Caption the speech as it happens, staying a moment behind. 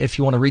If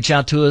you want to reach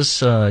out to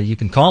us, you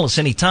can call us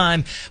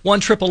anytime,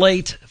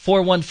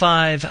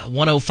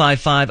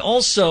 1-888-415-1055.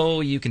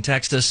 Also, you can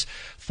text us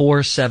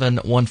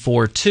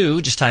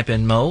 47142. Just type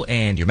in Mo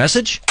and your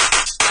message.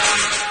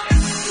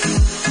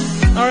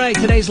 All right,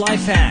 today's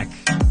life hack.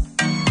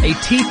 A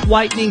teeth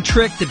whitening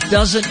trick that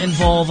doesn't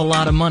involve a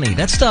lot of money.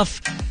 That stuff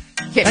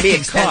can be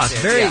expensive. Cost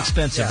very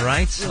expensive,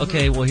 right? Mm-hmm.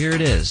 Okay, well, here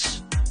it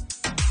is.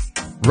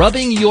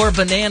 Rubbing your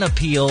banana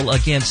peel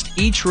against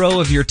each row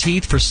of your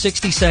teeth for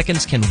 60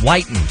 seconds can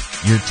whiten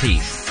your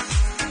teeth.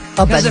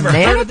 A banana ever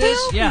heard of this?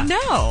 peel? Yeah.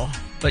 No.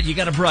 But you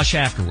got to brush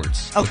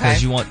afterwards. Okay.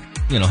 Because you want,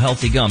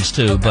 healthy gums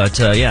too. Okay. But,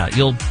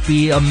 you'll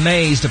be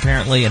amazed,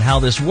 apparently, at how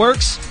this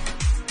works.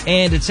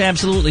 And it's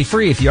absolutely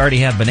free if you already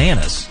have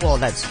bananas. Well,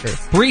 that's true.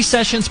 3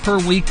 sessions per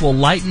week will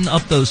lighten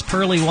up those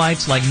pearly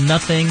whites like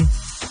nothing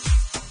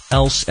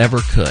else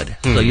ever could.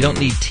 So you don't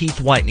need teeth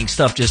whitening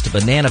stuff, just a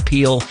banana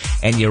peel,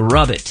 and you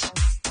rub it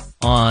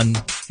on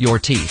your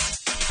teeth.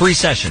 3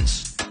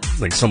 sessions. I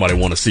think somebody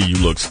want to see you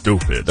look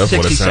stupid. That's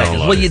what it sounds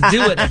like. Well, you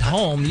do it at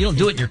home. You don't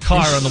do it in your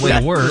car on the way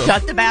to work.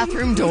 Shut the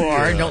bathroom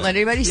door. Don't let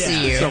anybody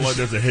see you. It sounds like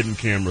there's a hidden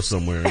camera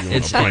somewhere.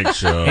 It's a prank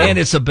show. And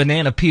it's a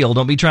banana peel.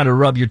 Don't be trying to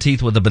rub your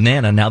teeth with a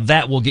banana. Now,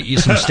 that will get you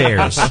some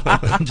stares.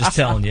 I'm just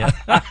telling you.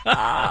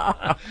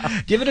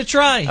 Give it a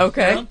try.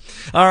 Okay.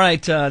 All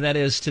right. That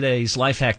is today's life hack.